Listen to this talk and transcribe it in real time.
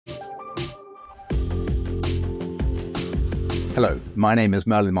Hello, my name is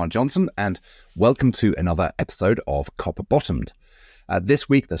Merlin Johnson, and welcome to another episode of Copper Bottomed. This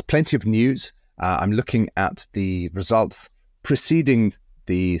week, there's plenty of news. I'm looking at the results preceding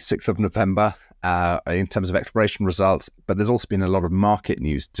the 6th of November in terms of exploration results, but there's also been a lot of market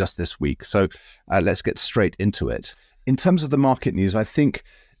news just this week. So let's get straight into it. In terms of the market news, I think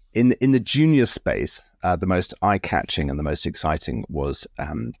in the junior space, the most eye-catching and the most exciting was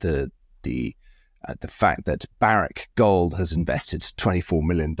the fact that Barrick Gold has invested $24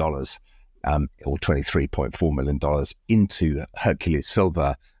 million or $23.4 million into Hercules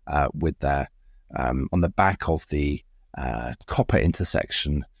Silver with their on the back of the copper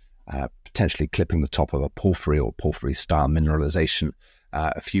intersection, potentially clipping the top of a porphyry or porphyry-style mineralization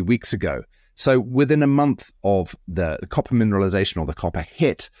a few weeks ago. So within a month of the copper mineralization or the copper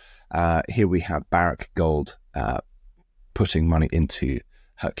hit, here we have Barrick Gold putting money into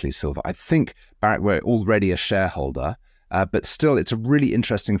Hercules Silver. I think Barrick were already a shareholder, but still, it's a really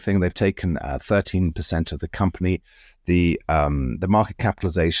interesting thing. They've taken 13% of the company. The market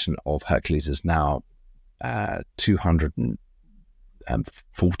capitalization of Hercules is now $214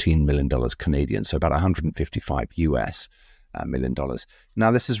 million Canadian, so about 155 US million dollars.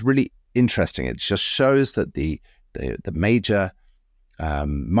 Now, this is really interesting. It just shows that the major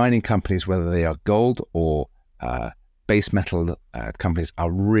mining companies, whether they are gold or base metal companies,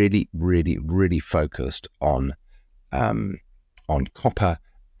 are really focused on copper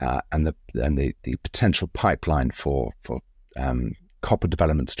and the potential pipeline for copper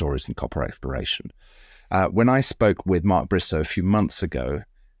development stories and copper exploration. When I spoke with Mark Bristow a few months ago,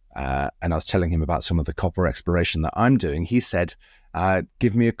 and I was telling him about some of the copper exploration that I'm doing, he said,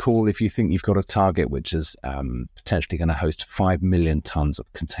 give me a call if you think you've got a target which is potentially going to host 5 million tons of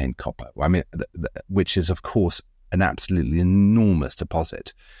contained copper. I mean, which is, of course, an absolutely enormous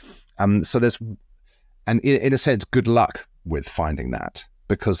deposit. So there's, and in a sense, good luck with finding that,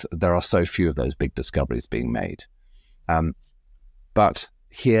 because there are so few of those big discoveries being made. But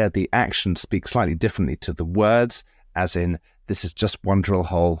here the actions speak slightly differently to the words, as in this is just one drill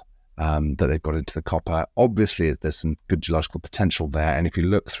hole that they've got into the copper. Obviously, there's some good geological potential there. And if you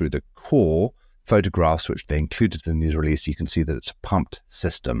look through the core photographs, which they included in the news release, you can see that it's a pumped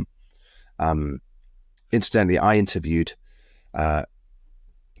system. Incidentally, I interviewed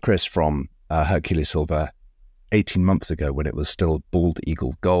Chris from Hercules Silver 18 months ago when it was still Bald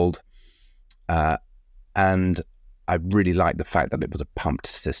Eagle Gold. And I really liked the fact that it was a pumped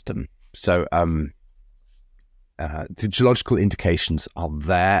system. So the geological indications are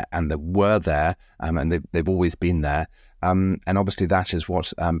there, and they were there, and they've always been there. And obviously that is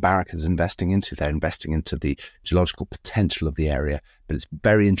what Barrick is investing into. They're investing into the geological potential of the area, but it's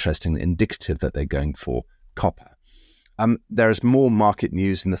very interesting, indicative that they're going for copper. There is more market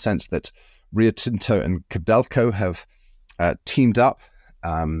news in the sense that Rio Tinto and Codelco have teamed up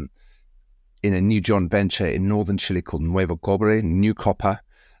in a new joint venture in northern Chile called Nuevo Cobre, New Copper.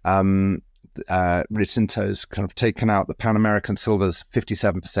 Rio Tinto's kind of taken out the Pan American Silver's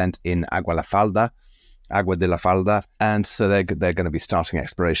 57% in Agua de la Falda, and so they're going to be starting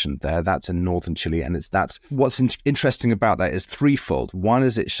exploration there. That's in northern Chile, and that's what's interesting about that is threefold. One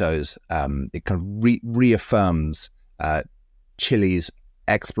is it shows it kind of reaffirms Chile's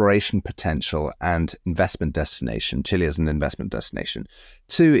exploration potential and investment destination. Chile as an investment destination.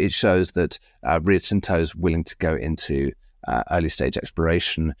 Two, it shows that Rio Tinto is willing to go into early stage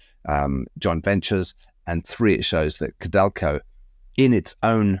exploration, joint ventures, and three, it shows that Codelco, in its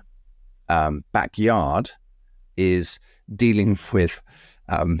own backyard, is dealing with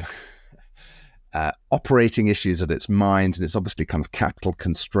operating issues at its mines, and it's obviously kind of capital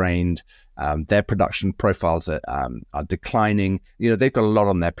constrained. Their production profiles are declining. You know, they've got a lot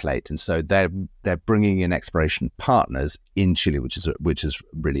on their plate, and so they're bringing in exploration partners in Chile, which is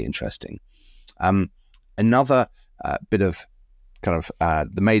really interesting. Another bit of kind of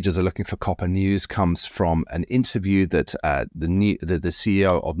the majors are looking for copper news comes from an interview that the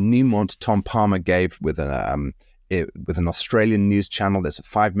CEO of Newmont, Tom Palmer, gave with an Australian news channel. There's a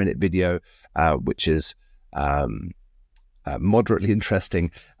 5-minute video which is moderately interesting.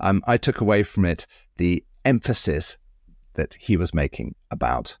 I took away from it the emphasis that he was making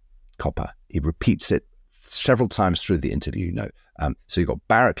about copper. He repeats it several times through the interview. So you've got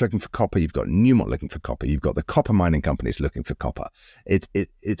Barrick looking for copper, you've got Newmont looking for copper, you've got the copper mining companies looking for copper.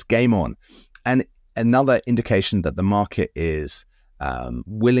 It's game on. And another indication that the market is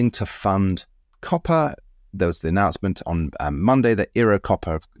willing to fund copper. There was the announcement on Monday that Ero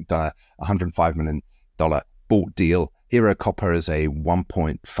Copper have done a $105 million bought deal. Ero Copper is a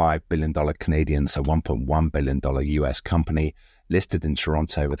 $1.5 billion Canadian, so $1.1 billion US company listed in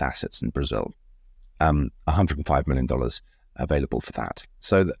Toronto with assets in Brazil. $105 million available for that.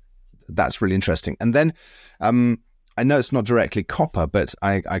 So that's really interesting. And then I know it's not directly copper, but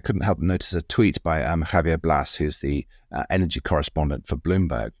I couldn't help but notice a tweet by Javier Blas, who's the energy correspondent for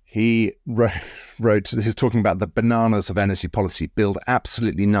Bloomberg. He wrote, he's talking about the bananas of energy policy, build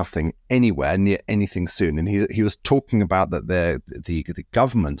absolutely nothing anywhere near anything soon. And he was talking about that the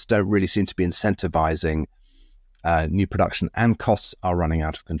governments don't really seem to be incentivizing new production, and costs are running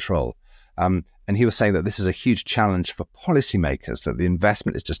out of control. And he was saying that this is a huge challenge for policymakers, that the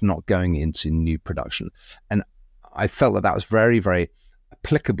investment is just not going into new production. And I felt that that was very, very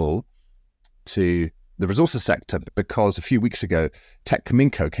applicable to the resources sector, because a few weeks ago, Tech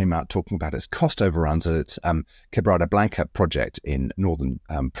Cominco came out talking about its cost overruns at its Quebrada Blanca project in northern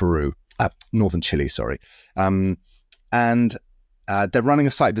Chile, sorry. And they're running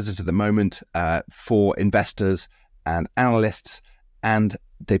a site visit at the moment for investors and analysts, and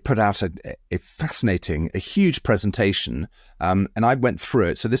they put out a fascinating, a huge presentation, and I went through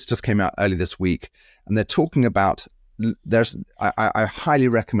it. So this just came out early this week, and they're talking about, I highly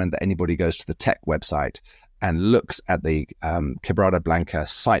recommend that anybody goes to the Tech website and looks at the Quebrada Blanca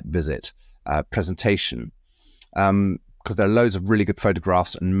site visit presentation, because there are loads of really good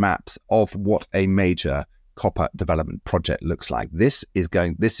photographs and maps of what a major copper development project looks like. This is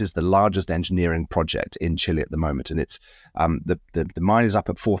the largest engineering project in Chile at the moment, and it's the mine is up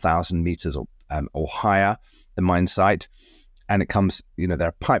at 4,000 meters or higher, the mine site, and it comes, there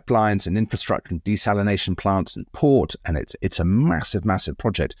are pipelines and infrastructure and desalination plants and port, and it's a massive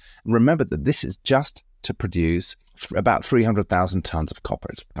project. And remember that this is just to produce about 300,000 tons of copper.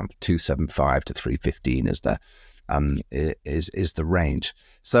 It's 275 to 315 is the range.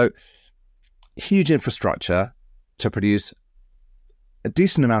 So huge infrastructure to produce a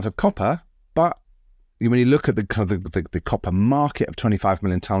decent amount of copper, but when you look at the copper market of 25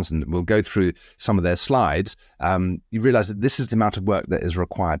 million tons, and we'll go through some of their slides, you realize that this is the amount of work that is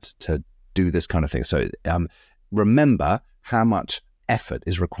required to do this kind of thing. So remember how much effort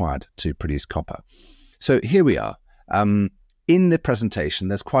is required to produce copper. So here we are. In the presentation,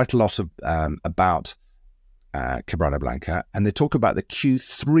 there's quite a lot of about Quebrada Blanca, and they talk about the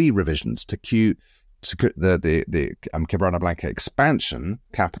Q3 revisions to the Quebrada Blanca expansion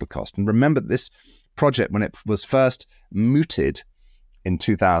capital cost. And remember, this project, when it was first mooted in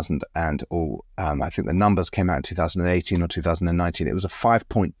 2000, I think the numbers came out in 2018 or 2019, it was a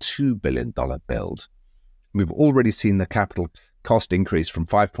 $5.2 billion build. We've already seen the capital cost increase from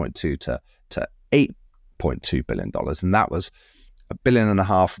 5.2 to $8.2 billion, and that was $1.5 billion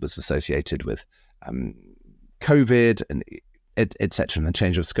was associated with COVID and etc. and the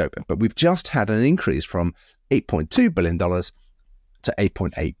change of scope. But we've just had an increase from $8.2 billion to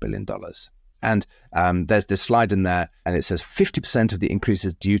 $8.8 billion. And there's this slide in there, and it says 50% of the increase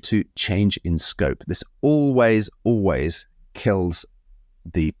is due to change in scope. This always kills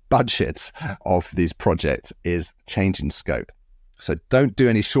the budgets of these projects, is change in scope. So don't do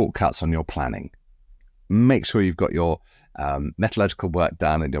any shortcuts on your planning. Make sure you've got your metallurgical work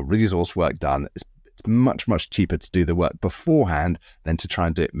done and your resource work done. It's much cheaper to do the work beforehand than to try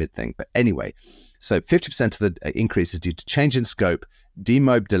and do it mid-thing. But anyway, so 50% of the increase is due to change in scope,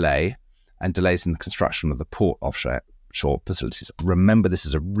 demob delay, and delays in the construction of the port offshore facilities. Remember, this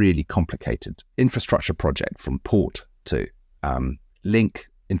is a really complicated infrastructure project, from port to link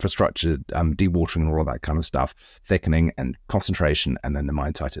infrastructure, dewatering and all of that kind of stuff, thickening and concentration, and then the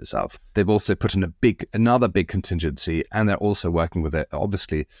mine site itself. They've also put in another big contingency, and they're also working with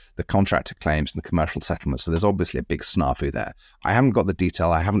obviously the contractor claims and the commercial settlements. So there's obviously a big snafu there. I haven't got the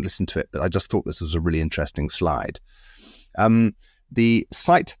detail, I haven't listened to it, but I just thought this was a really interesting slide. The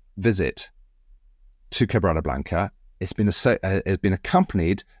site visit to Quebrada Blanca, it's been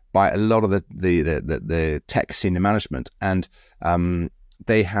accompanied by a lot of the tech senior management, and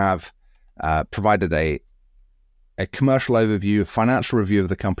they have provided a commercial overview, a financial review of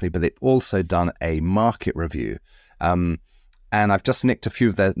the company, but they've also done a market review. And I've just nicked a few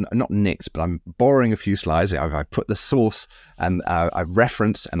of their, not nicked, but I'm borrowing a few slides. I've put the source, and I've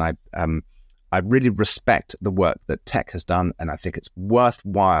referenced, and I really respect the work that Tech has done, and I think it's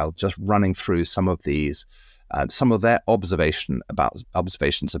worthwhile just running through some of these, some of their observations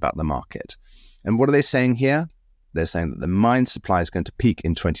about the market. And what are they saying here? They're saying that the mine supply is going to peak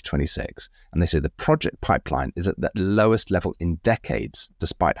in 2026, and they say the project pipeline is at the lowest level in decades,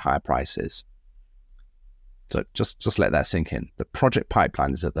 despite higher prices. So just let that sink in. The project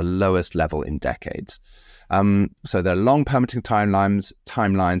pipeline is at the lowest level in decades. So there are long permitting timelines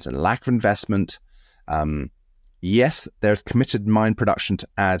and lack of investment. Yes, there's committed mine production to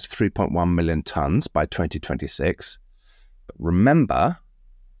add 3.1 million tons by 2026. But remember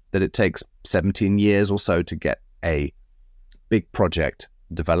that it takes 17 years or so to get a big project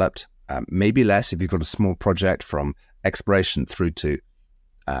developed, maybe less if you've got a small project from exploration through to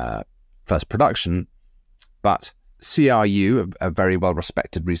first production. But CRU, a very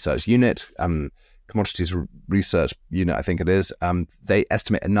well-respected research unit, commodities research unit, I think it is, they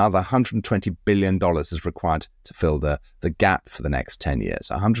estimate another $120 billion is required to fill the gap for the next 10 years.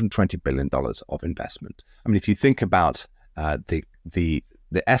 $120 billion of investment. I mean, if you think about the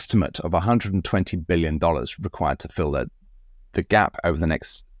estimate of $120 billion required to fill the gap over the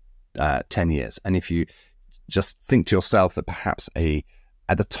next 10 years, and if you just think to yourself that perhaps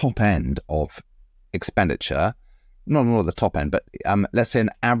at the top end of expenditure, not at the top end, but let's say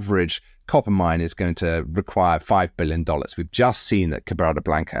an average copper mine is going to require $5 billion. We've just seen that Quebrada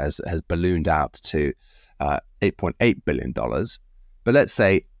Blanca has ballooned out to $8.8 billion. But let's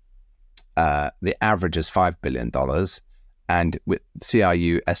say the average is $5 billion, and with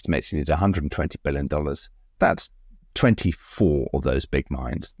CRU estimates you need $120 billion. That's 24 of those big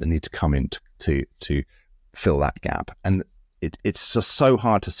mines that need to come in to fill that gap. And it's just so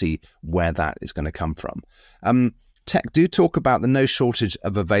hard to see where that is going to come from. Tech do talk about the no shortage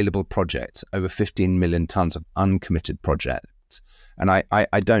of available projects, over 15 million tons of uncommitted projects. And I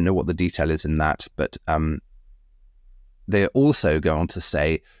don't know what the detail is in that, but they also go on to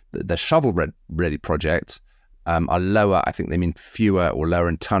say that the shovel-ready projects are lower. I think they mean fewer or lower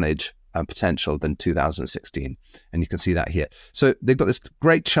in tonnage potential than 2016. And you can see that here. So they've got this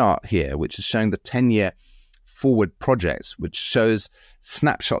great chart here, which is showing the 10-year forward projects, which shows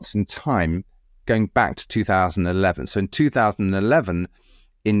snapshots in time going back to 2011. So in 2011,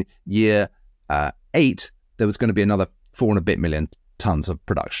 in year 8, there was going to be another 4 and a bit million tons of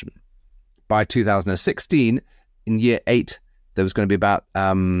production. By 2016, in year 8, there was going to be about,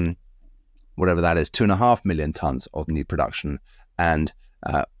 whatever that is, 2.5 million tons of new production. And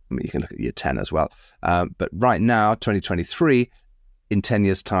you can look at year 10 as well. But right now, 2023, in 10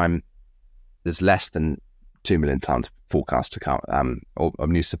 years' time, there's less than 2 million tons forecast to come, of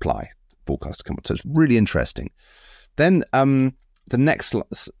new supply forecast to come. So it's really interesting. Then the next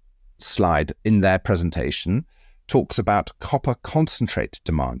slide in their presentation talks about copper concentrate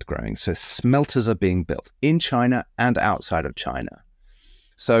demand growing. So smelters are being built in China and outside of China.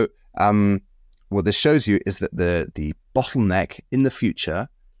 So what this shows you is that the bottleneck in the future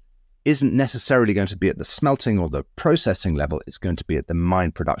isn't necessarily going to be at the smelting or the processing level. It's going to be at the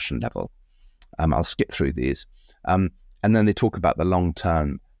mine production level. I'll skip through these. And then they talk about the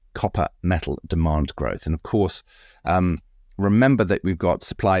long-term copper metal demand growth. And of course, remember that we've got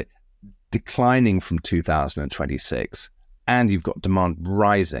supply declining from 2026 and you've got demand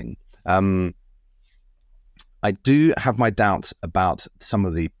rising. I do have my doubts about some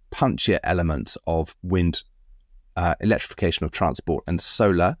of the punchier elements of wind, electrification of transport and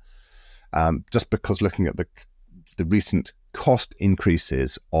solar, just because looking at the recent cost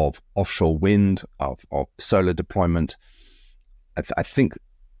increases of offshore wind, of solar deployment, I think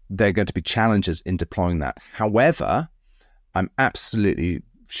there are going to be challenges in deploying that. However, I'm absolutely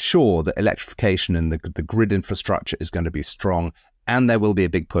sure that electrification and the grid infrastructure is going to be strong, and there will be a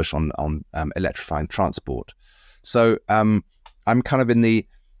big push on electrifying transport. So I'm kind of in the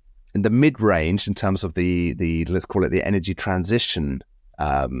mid-range in terms of the let's call it the energy transition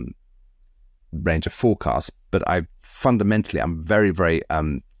range of forecasts, but I'm very, very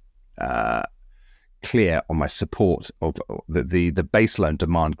clear on my support of the baseline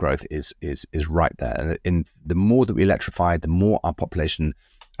demand growth is right there. And in the more that we electrify, the more our population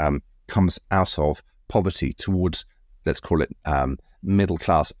comes out of poverty towards, let's call it middle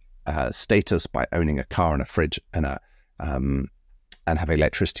class status by owning a car and a fridge and having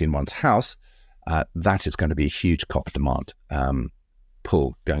electricity in one's house. That is going to be a huge copper demand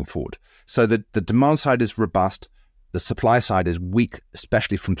pull going forward. So the demand side is robust. The supply side is weak,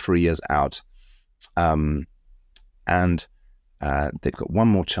 especially from 3 years out. And they've got one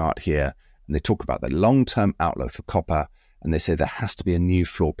more chart here, and they talk about the long-term outlook for copper, and they say there has to be a new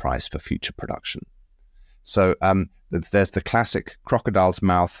floor price for future production. So there's the classic crocodile's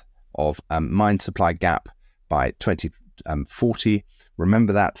mouth of mine supply gap by 2040.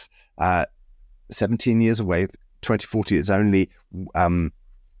 Remember that's 17 years away. 2040 is only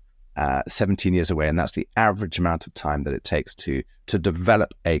 17 years away, and that's the average amount of time that it takes to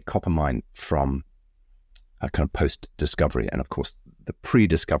develop a copper mine from a kind of post-discovery. And of course, the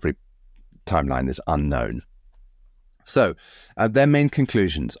pre-discovery timeline is unknown. So their main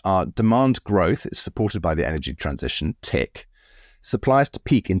conclusions are demand growth is supported by the energy transition, tick. Supplies to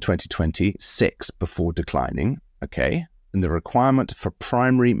peak in 2026 before declining, okay. And the requirement for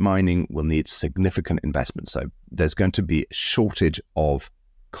primary mining will need significant investment. So there's going to be a shortage of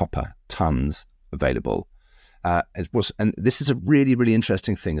copper tons available. And this is a really, really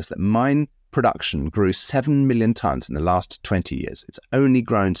interesting thing, is that mine production grew 7 million tons in the last 20 years. It's only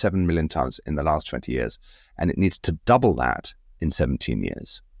grown 7 million tons in the last 20 years, and it needs to double that in 17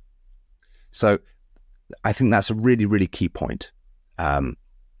 years. So I think that's a really, really key point.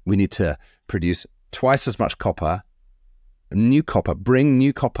 We need to produce twice as much copper, bring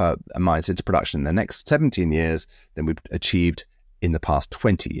new copper mines into production in the next 17 years than we've achieved in the past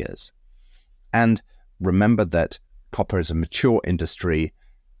 20 years. And remember that copper is a mature industry.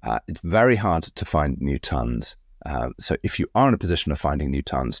 It's very hard to find new tons. So if you are in a position of finding new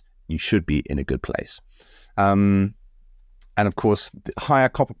tons, you should be in a good place. And of course, higher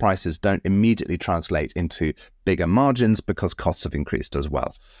copper prices don't immediately translate into bigger margins because costs have increased as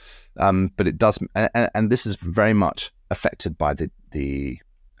well. But it does, and this is very much affected by the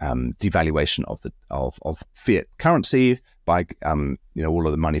devaluation of fiat currency, by all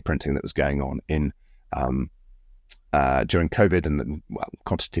of the money printing that was going on in during COVID, and then,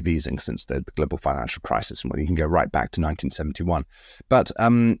 quantitative easing since the global financial crisis. And you can go right back to 1971. But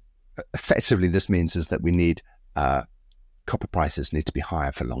effectively, this means is that we need copper prices need to be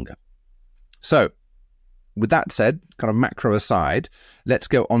higher for longer. So, with that said, kind of macro aside, let's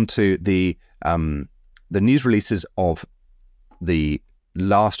go on to the news releases of the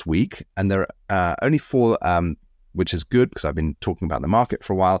last week, and there are only 4, which is good because I've been talking about the market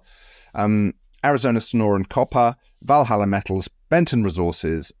for a while. Arizona Sonoran Copper, Valhalla Metals, Benton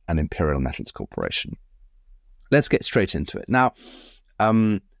Resources, and Imperial Metals Corporation. Let's get straight into it. Now,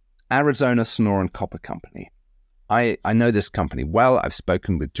 Arizona Sonoran Copper Company. I know this company well. I've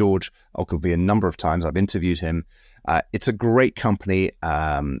spoken with George Ogilvie a number of times. I've interviewed him. It's a great company.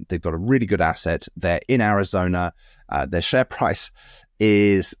 They've got a really good asset. They're in Arizona. Their share price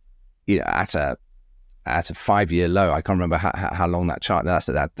is at a 5-year low. I can't remember how long that chart. That's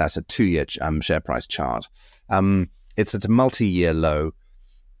a 2-year share price chart. It's at a multi-year low.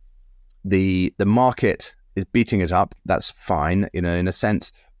 The market is beating it up. That's fine. In a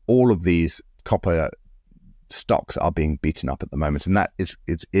sense, all of these copper stocks are being beaten up at the moment, and that is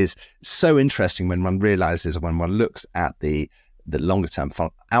so interesting when one realizes, when one looks at the longer term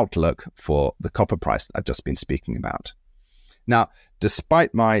outlook for the copper price that I've just been speaking about. Now,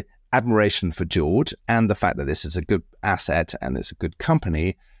 despite my admiration for George and the fact that this is a good asset and it's a good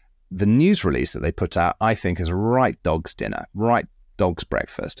company, the news release that they put out, I think, is right dog's dinner, right dog's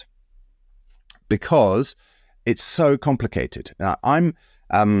breakfast, because it's so complicated. Now, I'm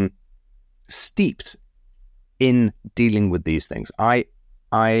steeped in dealing with these things. I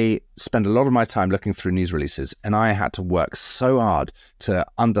spend a lot of my time looking through news releases, and I had to work so hard to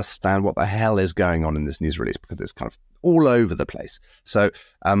understand what the hell is going on in this news release, because it's kind of all over the place. So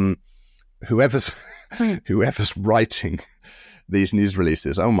whoever's writing these news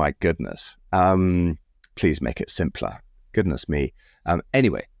releases, oh my goodness, please make it simpler. Goodness me.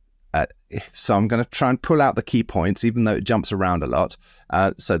 Anyway, so I'm going to try and pull out the key points, even though it jumps around a lot.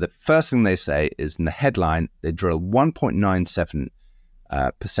 So the first thing they say is, in the headline, they drill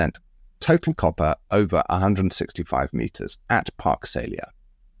 1.97% total copper over 165 meters at Park Salyer.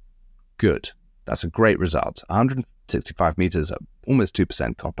 Good. That's a great result. 165 meters, almost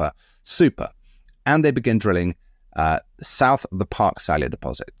 2% copper. Super. And they begin drilling south of the Park Salyer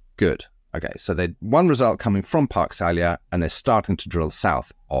deposit. Good. Okay, so they one result coming from Park Salyer, and they're starting to drill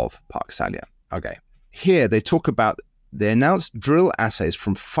south of Park Salyer. Okay, here they talk about, they announced drill assays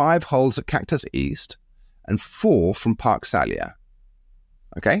from 5 holes at Cactus East and 4 from Park Salyer.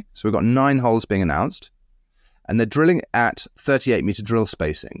 Okay, so we've got 9 holes being announced, and they're drilling at 38-meter drill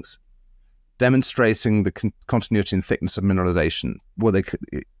spacings, demonstrating the continuity and thickness of mineralization. Well,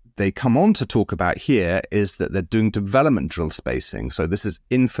 they come on to talk about here is that they're doing development drill spacing. So this is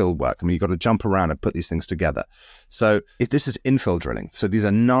infill work. I mean, you've got to jump around and put these things together. So if this is infill drilling, so these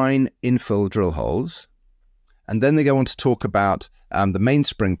are 9 infill drill holes. And then they go on to talk about the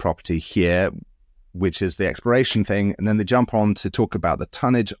mainspring property here, which is the exploration thing. And then they jump on to talk about the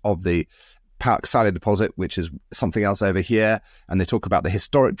tonnage of the Park Salyer deposit, which is something else over here, and they talk about the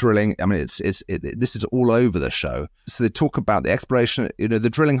historic drilling. I mean, this is all over the show. So they talk about the exploration, the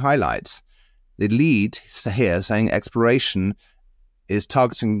drilling highlights. They lead here saying exploration is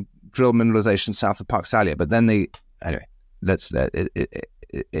targeting drill mineralization south of Park Salyer, but then it's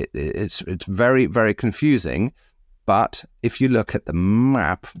very, very confusing. But if you look at the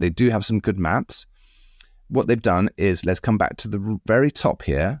map, they do have some good maps. What they've done is, let's come back to the very top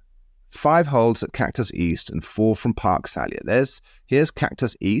here. 5 holes at Cactus East and 4 from Park Salyer. Here's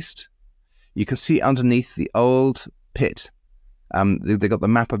Cactus East. You can see underneath the old pit. They got the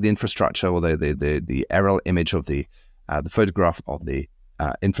map of the infrastructure, or the aerial image of the photograph of the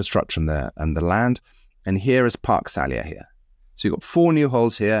infrastructure and the land. and here is Park Salyer here. So you've got 4 new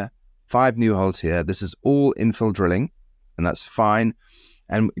holes here, 5 new holes here. This is all infill drilling, and that's fine.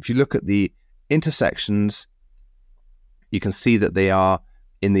 And if you look at the intersections, you can see that they are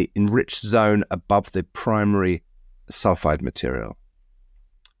in the enriched zone above the primary sulfide material.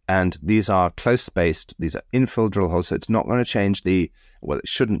 And these are close spaced. These are infill drill holes, so it's not going to change the, well, it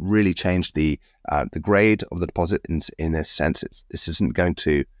shouldn't really change the grade of the deposit in a sense. This isn't going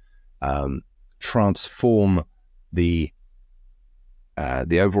to transform the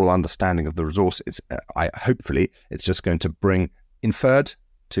overall understanding of the resource. Hopefully, it's just going to bring inferred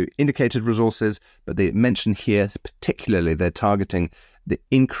to indicated resources, but they mention here particularly they're targeting the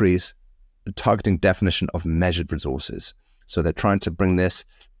targeting definition of measured resources. So they're trying to bring this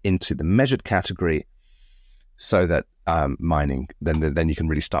into the measured category so that mining, then you can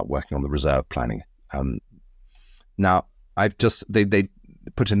really start working on the reserve planning. Now, they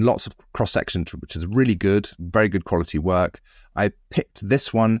put in lots of cross-sections, which is really good, very good quality work. I picked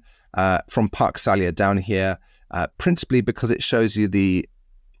this one from Park Salyer down here, principally because it shows you the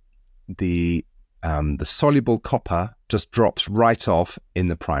soluble copper just drops right off in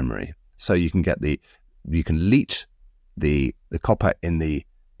the primary. So you can leach the copper in the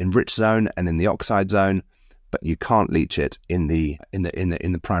enriched zone and in the oxide zone, but you can't leach it in the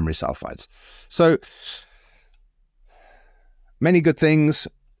primary sulfides. So many good things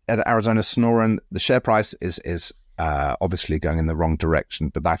at Arizona Sonoran. The share price is obviously going in the wrong direction,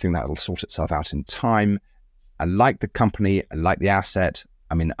 but I think that'll sort itself out in time. I like the company, I like the asset.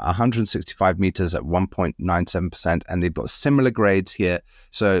 I mean, 165 meters at 1.97%, and they've got similar grades here.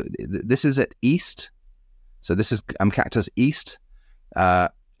 So this is at East. So this is Cactus East,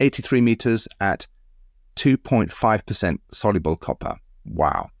 83 meters at 2.5% soluble copper.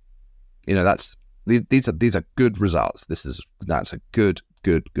 Wow. You know, these are good results. That's a good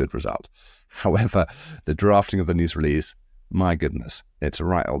result. However, the drafting of the news release, my goodness, it's a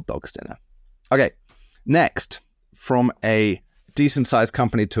right old dog's dinner. Okay, next, from a decent sized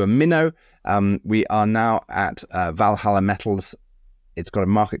company to a minnow, we are now at Valhalla Metals. It's got a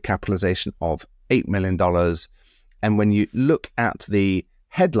market capitalization of $8 million. And when you look at the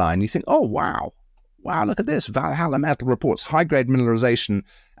headline, you think, oh, wow, look at this. Valhalla Metal reports high-grade mineralization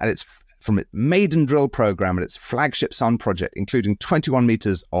and it's from its maiden drill program at its flagship Sun project, including 21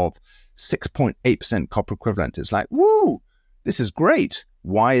 meters of 6.8% copper equivalent. It's like, woo, this is great.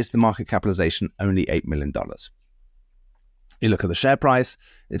 Why is the market capitalization only $8 million? You look at the share price,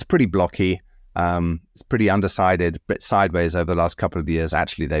 it's pretty blocky. It's pretty undecided, a bit sideways over the last couple of years.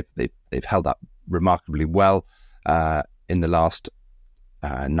 Actually, they've held up remarkably well in the last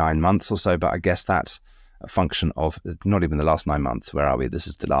 9 months or so, but I guess that's a function of not even the last 9 months. Where are we? This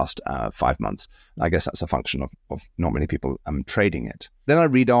is the last 5 months. I guess that's a function of not many people trading it. Then I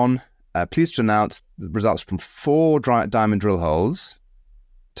read on, pleased to announce the results from 4 diamond drill holes,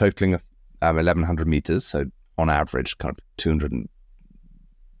 totaling 1,100 meters, so on average, kind of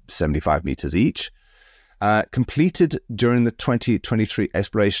 275 meters each, completed during the 2023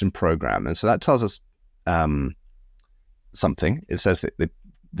 exploration program. And so that tells us something. It says that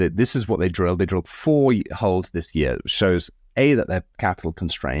this is what they drilled. They drilled 4 holes this year. It shows A, that they're capital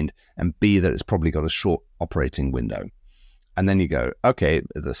constrained, and B, that it's probably got a short operating window. And then you go, okay,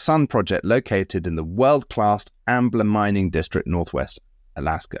 the Sun project located in the world-class Ambler Mining District, Northwest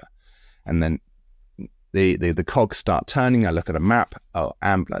Alaska. And then the cogs start turning. I look at a map. Oh,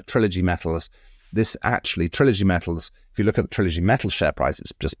 Ambler, Trilogy Metals. This actually, Trilogy Metals, if you look at the Trilogy Metals share price,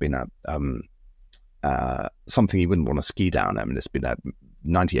 it's just been something you wouldn't want to ski down. I mean, it's been a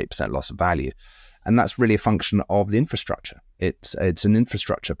 98% loss of value. And that's really a function of the infrastructure. It's an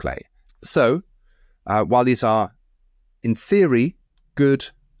infrastructure play. So while these are, in theory, good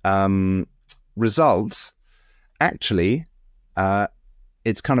results, actually,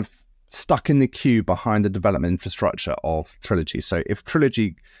 it's kind of stuck in the queue behind the development infrastructure of Trilogy. So if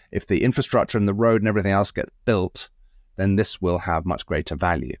the infrastructure and the road and everything else get built, then this will have much greater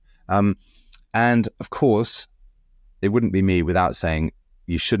value. And of course, it wouldn't be me without saying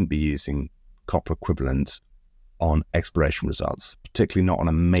you shouldn't be using copper equivalents on exploration results, particularly not on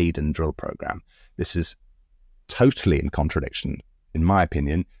a maiden drill program. This is totally in contradiction, in my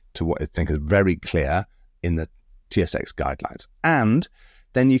opinion, to what I think is very clear in the TSX guidelines. And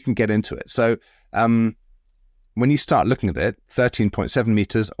then you can get into it. So when you start looking at it, 13.7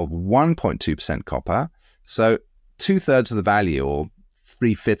 meters of 1.2% copper. So 2/3 of the value, or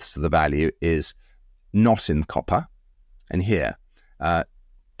 3/5 of the value, is not in copper. And here,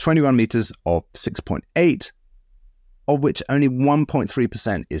 21 meters of 6.8, of which only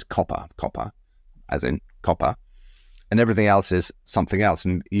 1.3% is copper, as in copper. and everything else is something else.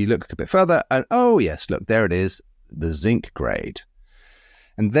 And you look a bit further and, oh yes, look, there it is, the zinc grade.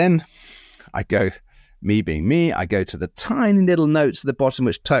 And then I go, me being me, I go to the tiny little notes at the bottom,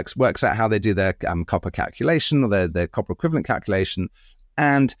 which works out how they do their copper calculation, or their copper equivalent calculation.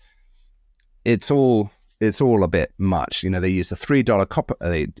 And it's all a bit much. They use a $3 copper,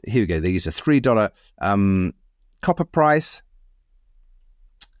 here we go, they use a $3 copper price,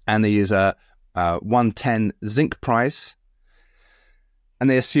 and they use a 110 zinc price, and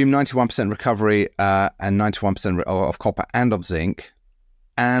they assume 91% recovery and 91% of copper and of zinc,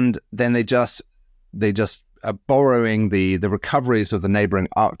 and then they just are borrowing the recoveries of the neighboring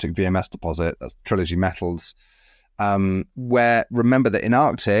Arctic VMS deposit, that's Trilogy Metals, where, remember that in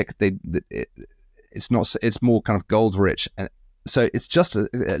Arctic it's more kind of gold rich, and so it's just a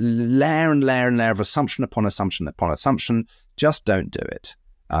layer and layer and layer of assumption upon assumption upon assumption. Just don't do it.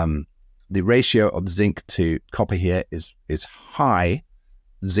 The ratio of zinc to copper here is high,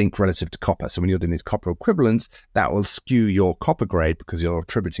 zinc relative to copper. So when you're doing these copper equivalents, that will skew your copper grade because you're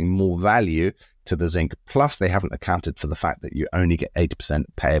attributing more value to the zinc. Plus, they haven't accounted for the fact that you only get 80%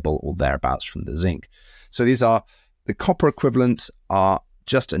 payable or thereabouts from the zinc. So the copper equivalents are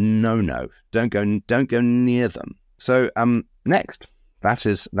just a no-no. Don't go near them. So next. That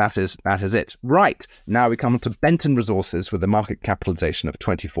is it. Right, now we come to Benton Resources with a market capitalization of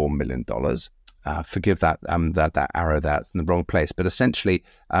 $24 million. Forgive that arrow that's in the wrong place, but essentially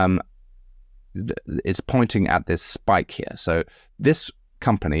it's pointing at this spike here. So this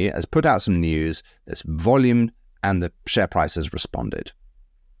company has put out some news, there's volume, and the share price has responded.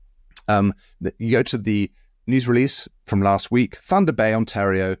 You go to the news release from last week, Thunder Bay,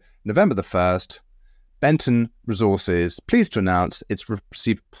 Ontario, November the 1st, Benton Resources, pleased to announce it's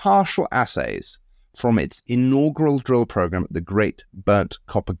received partial assays from its inaugural drill program at the Great Burnt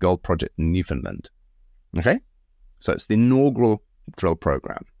Copper Gold Project in Newfoundland. Okay? So it's the inaugural drill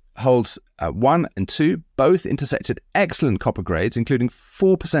program. Holes 1 and 2 both intersected excellent copper grades, including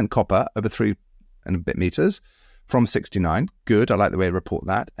 4% copper over 3 and a bit meters from 69. Good, I like the way they report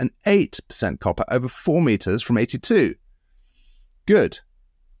that. And 8% copper over 4 meters from 82. Good.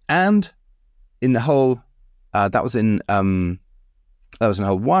 And in the hole, that was in hole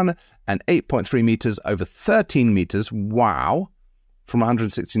 1, and 8.3 meters over 13 meters. Wow, from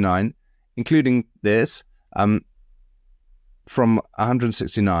 169, including this from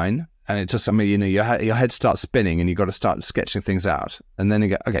 169, and it just, your head starts spinning, and you got to start sketching things out, and then you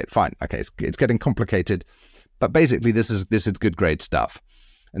go, okay, fine, okay, it's getting complicated, but basically this is good grade stuff,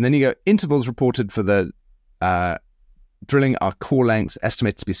 and then you go intervals reported for the drilling are core lengths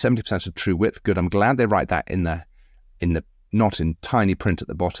estimated to be 70% of true width. Good. I'm glad they write that in the not in tiny print at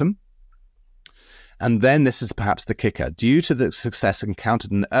the bottom. And then this is perhaps the kicker. Due to the success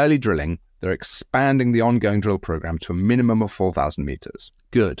encountered in early drilling, they're expanding the ongoing drill program to a minimum of 4,000 meters.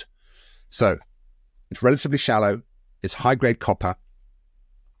 Good. So it's relatively shallow. It's high-grade copper.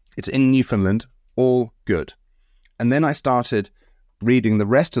 It's in Newfoundland. All good. And then I started reading the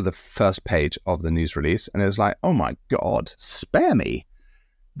rest of the first page of the news release, and it was like, oh my God, spare me.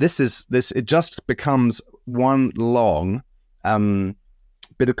 It just becomes one long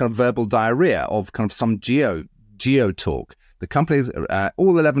bit of kind of verbal diarrhea of kind of some geo talk. The company's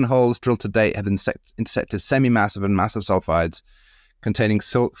all 11 holes drilled to date have intersected semi-massive and massive sulfides containing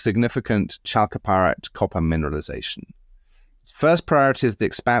significant chalcopyrite copper mineralization. First priority is the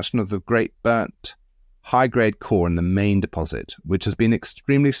expansion of the Great Burnt high-grade core in the main deposit, which has been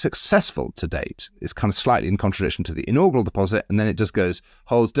extremely successful to date. It's kind of slightly in contradiction to the inaugural deposit, and then it just goes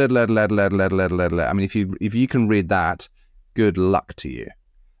holes I mean, if you can read that, good luck to you.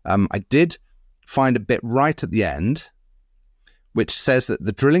 I did find a bit right at the end, which says that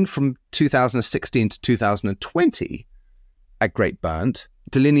the drilling from 2016 to 2020 at Great Burnt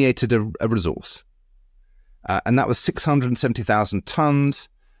delineated a resource, and that was 670,000 tons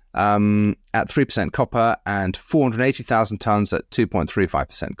at 3% copper and 480,000 tons at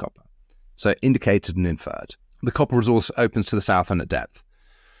 2.35% copper. So indicated and inferred. The copper resource opens to the south and at depth.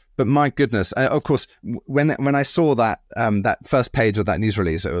 But my goodness, of course, when I saw that that first page of that news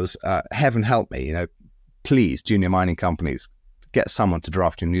release, it was heaven help me, please, junior mining companies, get someone to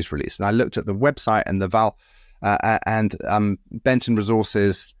draft your news release. And I looked at the website and the Benton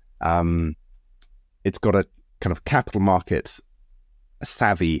Resources. It's got a kind of capital markets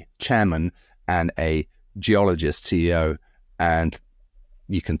savvy chairman and a geologist CEO, and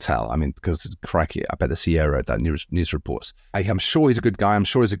you can tell, because crikey, I bet the CEO wrote that news report. I'm sure he's a good guy, I'm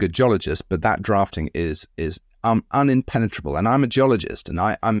sure he's a good geologist, but that drafting is unimpenetrable, and I'm a geologist, and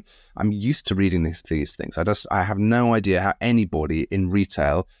I'm used to reading these things. I have no idea how anybody in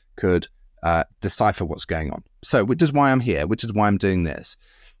retail could decipher what's going on. So, which is why I'm here, which is why I'm doing this.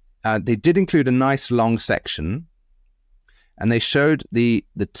 They did include a nice long section, and they showed the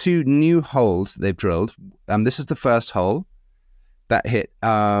two new holes they've drilled. This is the first hole that hit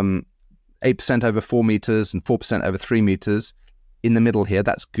 8% over 4 meters and 4% over 3 meters in the middle here.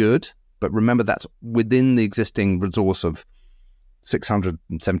 That's good. But remember, that's within the existing resource of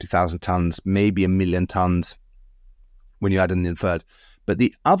 670,000 tons, maybe 1 million tons when you add in the inferred. But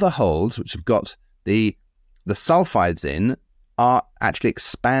the other holes, which have got the sulfides in, are actually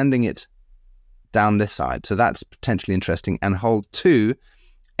expanding it down this side. So that's potentially interesting. And hole 2,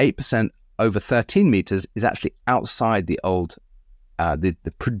 8% over 13 meters, is actually outside the old, the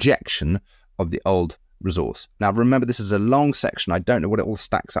projection of the old resource. Now, remember, this is a long section. I don't know what it all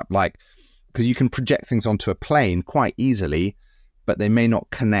stacks up like, because you can project things onto a plane quite easily, but they may not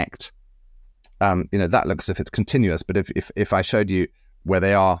connect. That looks as if it's continuous, but if I showed you where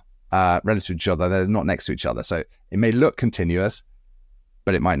they are relative to each other, they're not next to each other. So it may look continuous,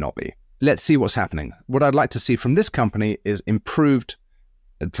 but it might not be. Let's see what's happening. What I'd like to see from this company is improved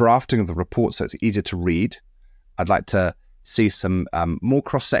drafting of the report so it's easier to read. I'd like to see some more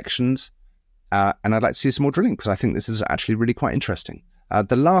cross sections, and I'd like to see some more drilling, because I think this is actually really quite interesting.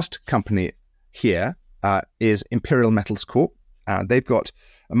 The last company here is Imperial Metals Corp. They've got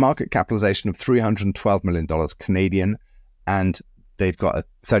a market capitalization of $312 million Canadian, and they've got a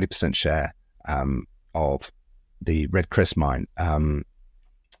 30% share of the Red Chris mine.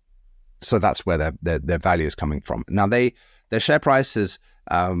 So that's where their value is coming from. Now, their share price has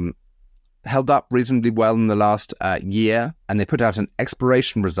held up reasonably well in the last year, and they put out an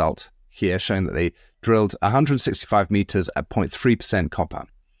exploration result here showing that they drilled 165 meters at 0.3% copper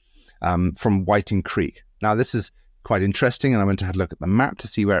from Whiting Creek. Now, this is quite interesting, and I went to have a look at the map to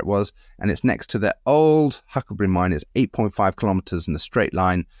see where it was, and it's next to the old Huckleberry mine. It's 8.5 kilometers in a straight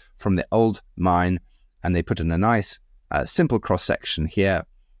line from the old mine, and they put in a nice simple cross section here.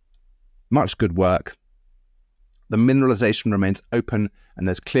 Much good work. The mineralization remains open, and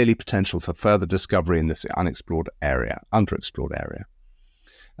there's clearly potential for further discovery in this underexplored area.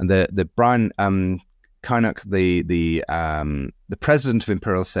 And the Brian Kynock, the president of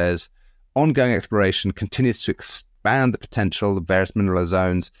Imperial, says ongoing exploration continues to expand the potential of various mineral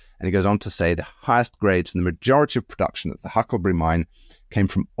zones, and he goes on to say the highest grades and the majority of production at the Huckleberry mine came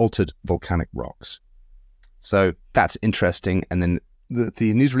from altered volcanic rocks. So that's interesting. And then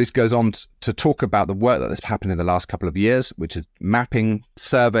the news release goes on to talk about the work that has happened in the last couple of years, which is mapping,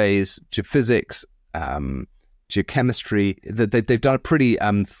 surveys, geophysics, geochemistry. They've done a pretty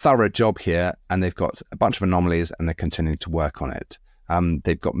thorough job here, and they've got a bunch of anomalies, and they're continuing to work on it.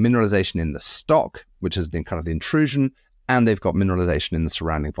 They've got mineralization in the stock, which has been kind of the intrusion, and they've got mineralization in the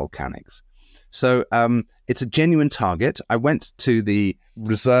surrounding volcanics. So it's a genuine target. I went to the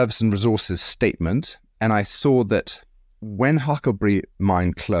reserves and resources statement, and I saw that when Huckleberry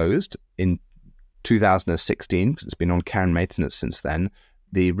mine closed in 2016, because it's been on care and maintenance since then,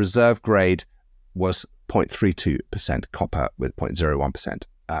 the reserve grade was 0.32% copper with 0.01%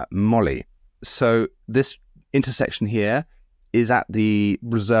 moly. So this intersection here is at the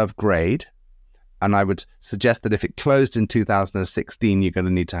reserve grade, and I would suggest that if it closed in 2016, you're going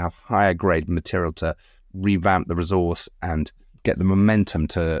to need to have higher grade material to revamp the resource and get the momentum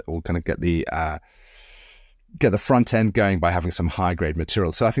to, or kind of get the front end going by having some high grade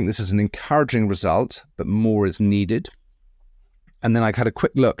material. So I think this is an encouraging result, but more is needed. And then I had a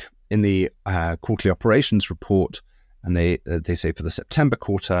quick look in the quarterly operations report, and they say for the September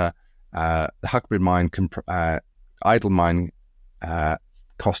quarter, the Huckleberry mine, idle mine,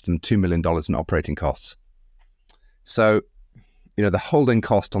 cost them $2 million in operating costs. So, the holding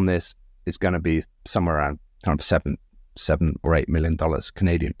cost on this is going to be somewhere around kind of $7 or $8 million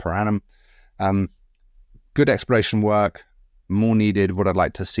Canadian per annum. Good exploration work, more needed. What I'd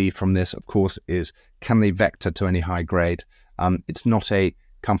like to see from this, of course, is can they vector to any high grade? It's not a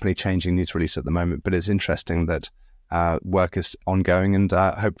company changing news release at the moment, but it's interesting that work is ongoing, and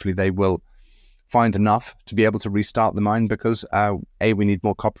hopefully they will find enough to be able to restart the mine, because A, we need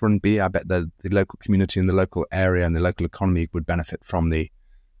more copper, and B, I bet the local community and the local area and the local economy would benefit from the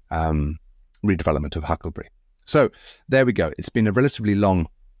redevelopment of Huckleberry. So there we go. It's been a relatively long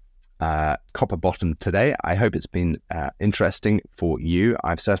copper bottom today. I hope it's been interesting for you.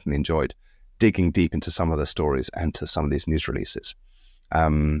 I've certainly enjoyed digging deep into some of the stories and to some of these news releases.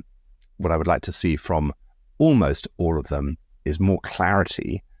 What I would like to see from almost all of them is more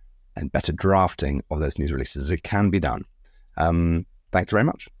clarity and better drafting of those news releases. It can be done. Thank you very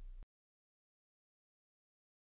much.